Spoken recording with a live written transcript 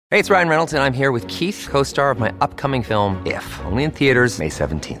Hey, it's Ryan Reynolds, and I'm here with Keith, co-star of my upcoming film, If, only in theaters May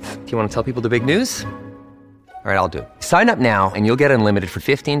 17th. Do you want to tell people the big news? All right, I'll do it. Sign up now and you'll get unlimited for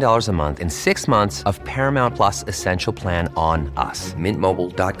 $15 a month and 6 months of Paramount Plus Essential Plan on us.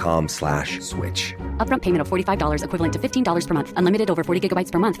 MintMobile.com/switch. Upfront payment of $45 equivalent to $15 per month. Unlimited over 40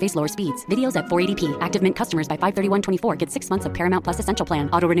 gigabytes per month. Face lower speeds. Videos at 480p. Active Mint customers by 531.24 get 6 months of Paramount Plus Essential Plan.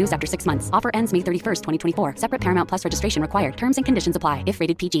 Auto renews after 6 months. Offer ends May 31st, 2024. Separate Paramount Plus registration required. Terms and conditions apply if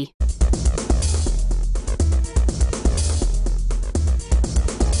rated PG.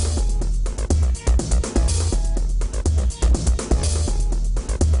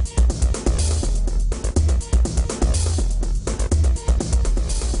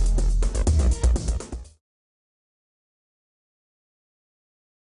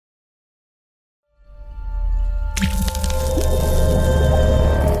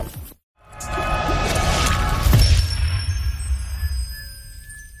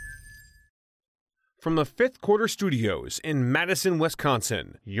 From the Fifth Quarter Studios in Madison,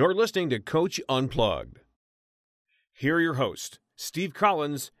 Wisconsin, you're listening to Coach Unplugged. Here are your hosts, Steve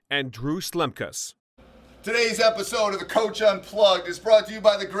Collins and Drew Slemkus. Today's episode of the Coach Unplugged is brought to you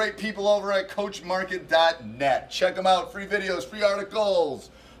by the great people over at CoachMarket.net. Check them out. Free videos, free articles,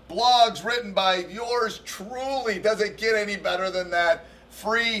 blogs written by yours truly. Doesn't get any better than that.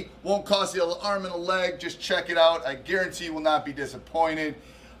 Free, won't cost you an arm and a leg. Just check it out. I guarantee you will not be disappointed.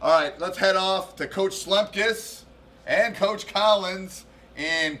 All right, let's head off to Coach Slemkus and Coach Collins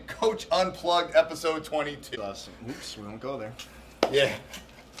in Coach Unplugged episode 22. Oops, we won't go there. Yeah.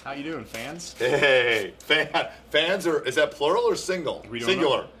 How you doing, fans? Hey, fans are, is that plural or single?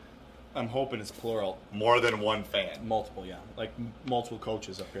 Singular. Know. I'm hoping it's plural. More than one fan. Multiple, yeah. Like multiple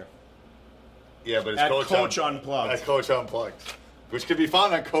coaches up here. Yeah, but it's at Coach Unplugged. At Coach Unplugged, which can be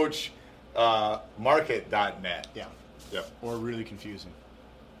found on CoachMarket.net. Yeah. Yep. Or really confusing.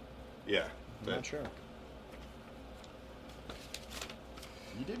 Yeah. I'm not sure.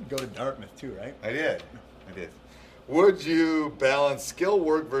 You did go to Dartmouth too, right? I did. Would you balance skill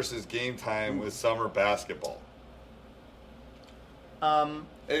work versus game time with summer basketball? I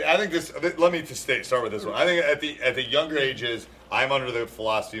think this. Let me just start with this one. I think at the younger ages, I'm under the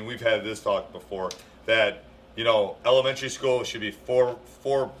philosophy, and we've had this talk before, that elementary school should be four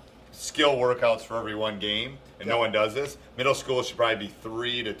skill workouts for every one game, and no one does this. Middle school should probably be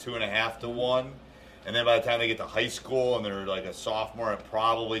 3 to 2.5 to 1, and then by the time they get to high school and they're like a sophomore, it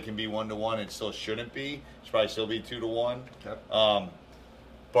probably can be 1 to 1. It still shouldn't be. It should probably still be 2 to 1. Okay.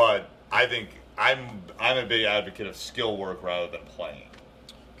 But I think I'm a big advocate of skill work rather than playing.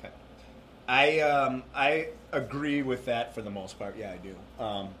 Okay. I agree with that for the most part. Yeah, I do.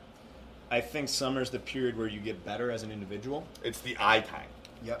 I think summer's the period where you get better as an individual. It's the eye time.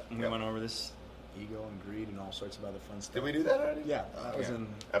 Yep, and we went over this, ego and greed and all sorts of other fun stuff. Did we do that already? Yeah, that was in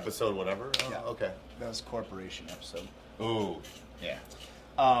episode whatever. Oh, yeah, okay. That was corporation episode. Ooh, yeah.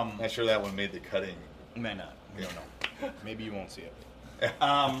 Not sure that one made the cutting. May not. We don't know. Maybe you won't see it.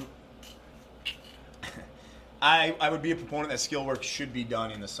 I would be a proponent that skill work should be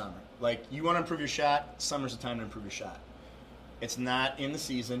done in the summer. Like, you want to improve your shot, summer's the time to improve your shot. It's not in the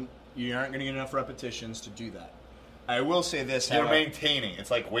season. You aren't going to get enough repetitions to do that. I will say this. You're maintaining.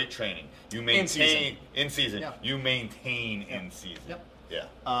 It's like weight training. You maintain in season. Yeah. You maintain in season. Yep. Yeah.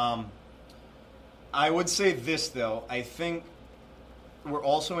 I would say this, though. I think we're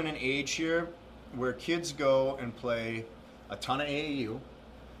also in an age here where kids go and play a ton of AAU.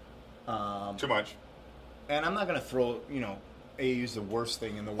 Too much. And I'm not going to throw, AAU is the worst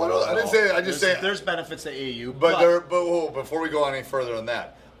thing in the Well, world. no, I didn't say. I just say there's benefits to AAU, but before we go any further on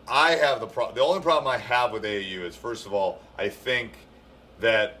that, I have the only problem I have with AAU is, first of all, I think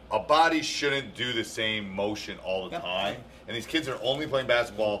that a body shouldn't do the same motion all the time. And these kids are only playing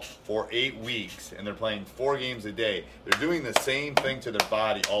basketball for 8 weeks, and they're playing 4 games a day. They're doing the same thing to their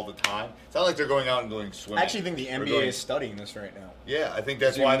body all the time. It's not like they're going out and doing swimming. I actually think the NBA is studying this right now. Yeah, I think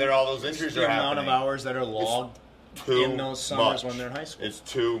that's why all those injuries are happening. The amount of hours that are logged in those summers when they're in high school. It's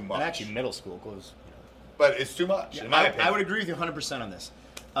too much. And actually middle school goes. But it's too much, in my opinion. I would agree with you 100% on this.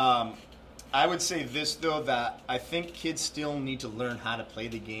 I would say this, though, that I think kids still need to learn how to play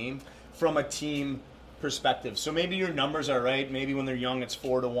the game from a team perspective. So maybe your numbers are right. Maybe when they're young, it's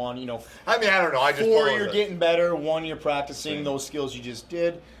 4 to 1. I don't know. I just 4 you're getting better. 1 you're practicing those skills you just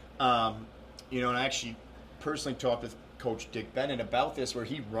did. And I actually personally talked with Coach Dick Bennett about this, where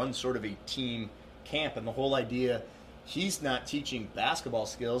he runs sort of a team camp, and the whole idea, he's not teaching basketball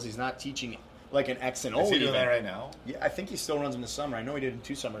skills. He's not teaching like an X and O. Is he doing even. that right now? Yeah, I think he still runs in the summer. I know he did it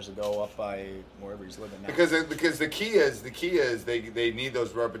 2 summers ago up by wherever he's living now. Because the key is they need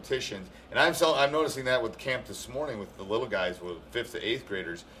those repetitions, and I'm noticing that with camp this morning with the little guys, with 5th to 8th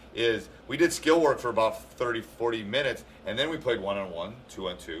graders, is we did skill work for about 30-40 minutes, and then we played 1-on-1,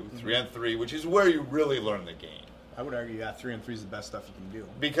 2-on-2, 3-on-3, which is where you really learn the game. I would argue, 3-on-3 is the best stuff you can do.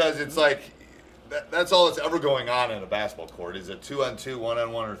 Because it's like that's all that's ever going on in a basketball court is a 2-on-2,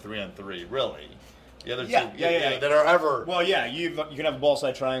 1-on-1, or 3-on-3. Really, the other two that are ever. Well, yeah, you can have a ball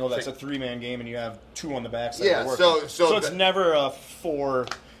side triangle that's a 3-man game, and you have 2 on the backside. Yeah, so it's never a 4.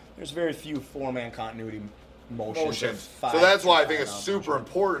 There's very few 4-man continuity motions. So that's why I think it's super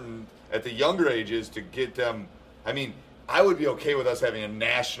important at the younger ages to get them. I mean, I would be okay with us having a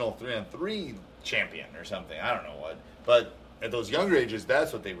national 3-on-3 champion or something. I don't know what, but at those younger ages,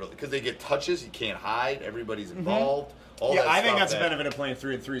 that's what they really, because they get touches, you can't hide, everybody's involved. All that I think stuff that's a benefit of playing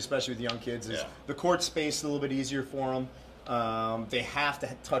 3-on-3, especially with young kids. Is the court space is a little bit easier for them. They have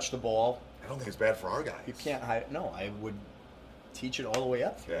to touch the ball. I don't think it's bad for our guys. You can't hide. No, I would teach it all the way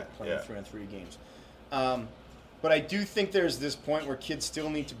up playing 3-on-3 games. But I do think there's this point where kids still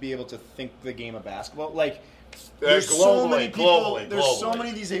need to be able to think the game of basketball. Like, there's so many people. There's so many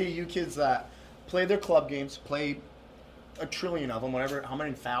of these AAU kids that play their club games, play a trillion of them, whatever, how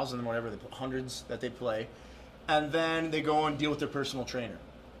many thousand, whatever, hundreds that they play, and then they go and deal with their personal trainer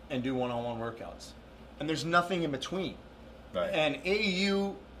and do one-on-one workouts. And there's nothing in between. Right. And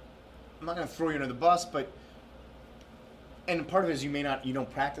AAU, I'm not going to throw you under the bus, but and part of it is you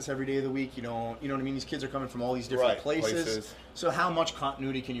don't practice every day of the week. You know what I mean? These kids are coming from all these different places. So how much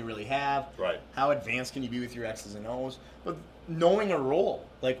continuity can you really have? Right. How advanced can you be with your X's and O's? But knowing a role,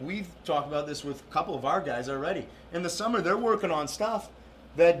 like we've talked about this with a couple of our guys already. In the summer, they're working on stuff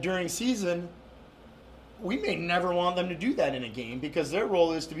that during season, we may never want them to do that in a game because their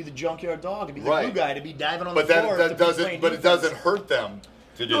role is to be the junkyard dog, to be the glue guy, to be diving on the floor. But it doesn't hurt them.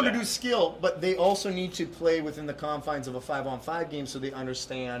 To do skill, but they also need to play within the confines of a 5-on-5 game so they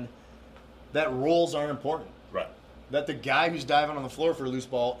understand that roles are important. Right. That the guy who's diving on the floor for a loose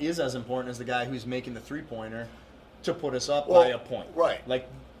ball is as important as the guy who's making the three-pointer to put us up by a point. Right. Like,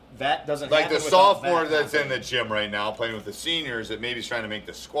 that doesn't like happen the sophomore that's in the gym right now playing with the seniors that maybe is trying to make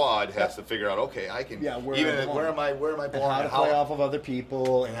the squad has to figure out, okay, I can where am I belonging? And how to play off of other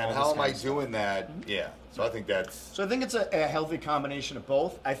people and how am I doing that? Yeah. So I think it's a healthy combination of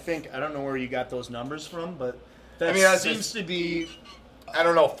both. I don't know where you got those numbers from, but that seems to be. I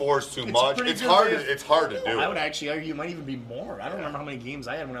don't know if 4 is too much. It's hard to do. I would actually argue it might even be more. I don't remember how many games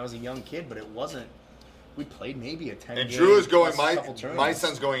I had when I was a young kid, but it wasn't. We played maybe a 10 And game, Drew is going. My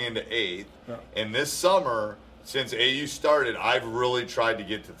son's going into 8th, and this summer, since AU started, I've really tried to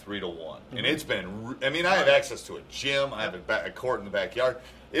get to 3-1, and it's been. I mean, I have access to a gym. I have a court in the backyard.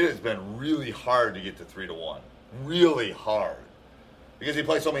 It has been really hard to get to 3-1. Really hard, because he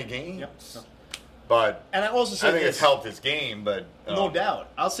plays so many games. Yep. But and I also say think it's helped his game. But no doubt,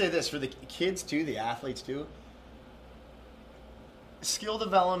 I'll say this for the kids too, the athletes too. Skill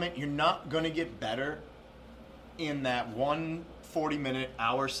development, you're not going to get better in that 1 40-minute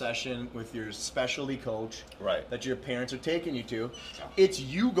hour session with your specialty coach that your parents are taking you to. It's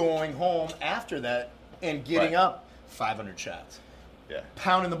you going home after that and getting up 500 shots. Yeah.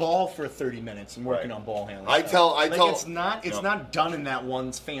 Pounding the ball for 30 minutes and working on ball handling. I tell it's not done in that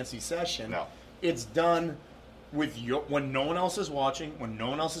one fancy session. No. It's done with when no one else is watching, when no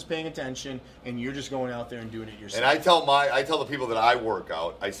one else is paying attention, and you're just going out there and doing it yourself. And I tell the people that I work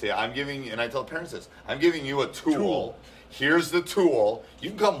out, I say and I tell parents this, I'm giving you a tool. Here's the tool. You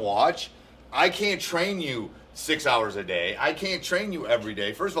can come watch. I can't train you 6 hours a day. I can't train you every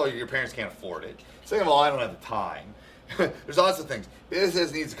day. First of all, your parents can't afford it. Second of all, I don't have the time. There's lots of things.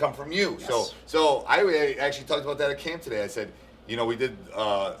 This needs to come from you. Yes. So I actually talked about that at camp today. I said, we did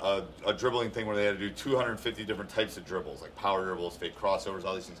a dribbling thing where they had to do 250 different types of dribbles, like power dribbles, fake crossovers,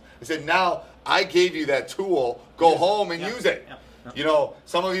 all these things. I said, now I gave you that tool. Go home and use it. Yep.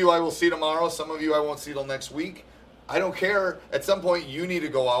 Some of you I will see tomorrow. Some of you I won't see till next week. I don't care. At some point, you need to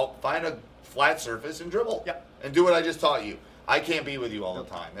go out, find a flat surface, and dribble. Yep. And do what I just taught you. I can't be with you all the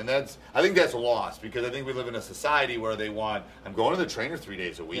time. And I think that's lost because I think we live in a society where I'm going to the trainer 3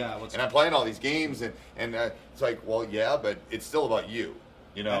 days a week and I'm playing all these games and it's like, well, yeah, but it's still about you,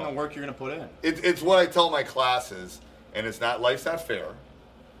 And the work you're going to put in. It's what I tell my classes, and life's not fair.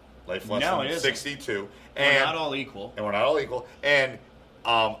 Life lesson 62. We're not all equal. And we're not all equal. And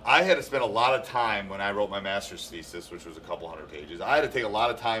I had to spend a lot of time when I wrote my master's thesis, which was a couple hundred pages. I had to take a lot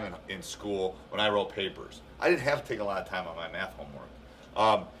of time in school when I wrote papers. I didn't have to take a lot of time on my math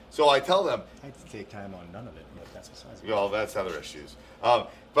homework. So I tell them... I had to take time on none of it, but that's besides Well, that's other issues.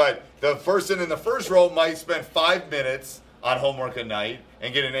 But the person in the first row might spend 5 minutes on homework a night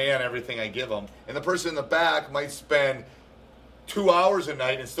and get an A on everything I give them. And the person in the back might spend 2 hours a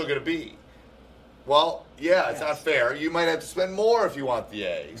night and still get a B. Well, yeah, it's not fair. You might have to spend more if you want the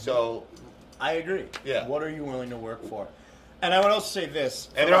A. So I agree. Yeah. What are you willing to work for? And I would also say this.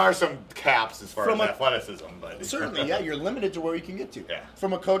 And there are some caps as far as athleticism. But certainly, yeah, you're limited to where you can get to. Yeah.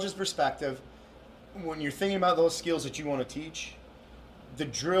 From a coach's perspective, when you're thinking about those skills that you want to teach, the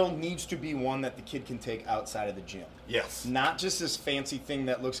drill needs to be one that the kid can take outside of the gym. Yes. Not just this fancy thing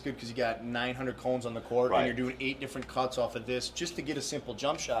that looks good because you got 900 cones on the court and you're doing 8 different cuts off of this just to get a simple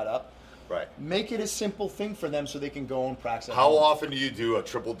jump shot up. Right. Make it a simple thing for them so they can go and practice at How home. often do you do a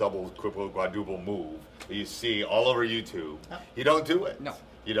triple, double, triple, quadruple move that you see all over YouTube? You don't do it. No.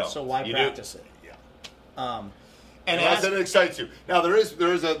 You don't. So why you practice it? Yeah. And Unless it excites you. Now there is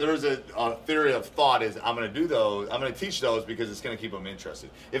a theory of thought is I'm going to do those. I'm going to teach those because it's going to keep them interested.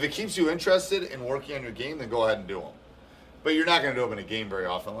 If it keeps you interested in working on your game, then go ahead and do them. But you're not going to do them in a game very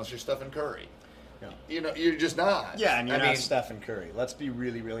often unless you're Stephen Curry. Yeah. You know, you're just not. Yeah, and you're not Stephen Curry. Let's be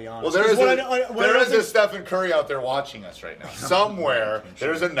really, really honest. Well, there is a Stephen Curry out there watching us right now. Somewhere,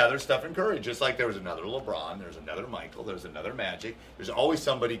 there's another Stephen Curry. Just like there was another LeBron, there's another Michael, there's another Magic. There's always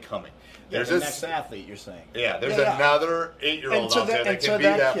somebody coming. There's the next athlete, you're saying. Yeah, there's another 8-year-old out there that can be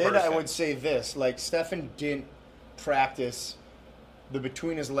that kid, person. I would say this. Like, Stephen didn't practice the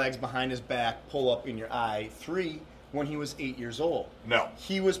between his legs, behind his back, pull up in your eye 3 when he was 8 years old. No.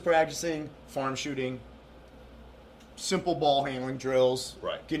 He was practicing farm shooting, simple ball handling drills,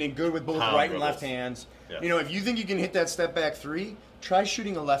 getting good with both right and left hands. Yeah. You know, if you think you can hit that step back 3, try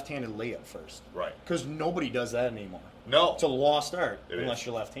shooting a left-handed layup first. Right. Because nobody does that anymore. No. It's a lost art unless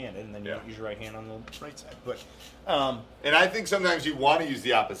you're left-handed, and then you use your right hand on the right side. But and I think sometimes you want to use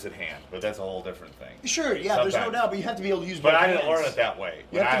the opposite hand, but that's a whole different thing. Sure, yeah, sometimes. There's no doubt, but you have to be able to use both hands. But I didn't learn it that way.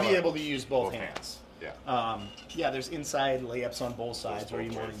 You have to be able to use both hands. Yeah. There's inside layups on both sides where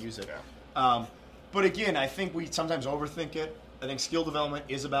you want to use it. Yeah. But again, I think we sometimes overthink it. I think skill development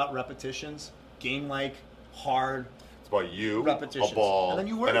is about repetitions, game-like, hard. It's about you, repetitions. A ball, and then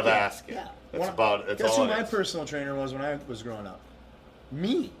you work and a basket. Yeah. That's who my personal trainer was when I was growing up?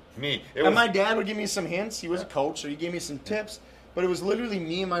 Me. Me. And my dad would give me some hints. He was a coach, so he gave me some tips. But it was literally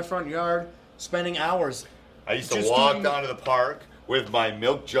me in my front yard spending hours. I used to walk down to the park with my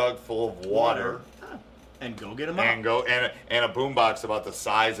milk jug full of water. And go get them up. And a boombox about the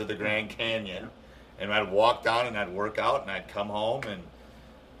size of the Grand Canyon. And I'd walk down and I'd work out and I'd come home and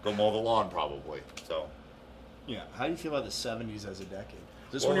go mow the lawn probably. So, yeah. How do you feel about the 70s as a decade?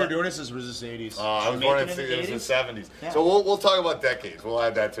 Is this when you were doing this, or was this 80s? I was born in the 70s. Yeah. So we'll talk about decades. We'll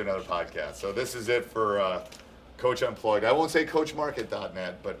add that to another podcast. So this is it for Coach Unplugged. I won't say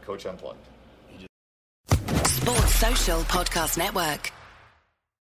CoachMarket.net, but Coach Unplugged. Sports Social Podcast Network.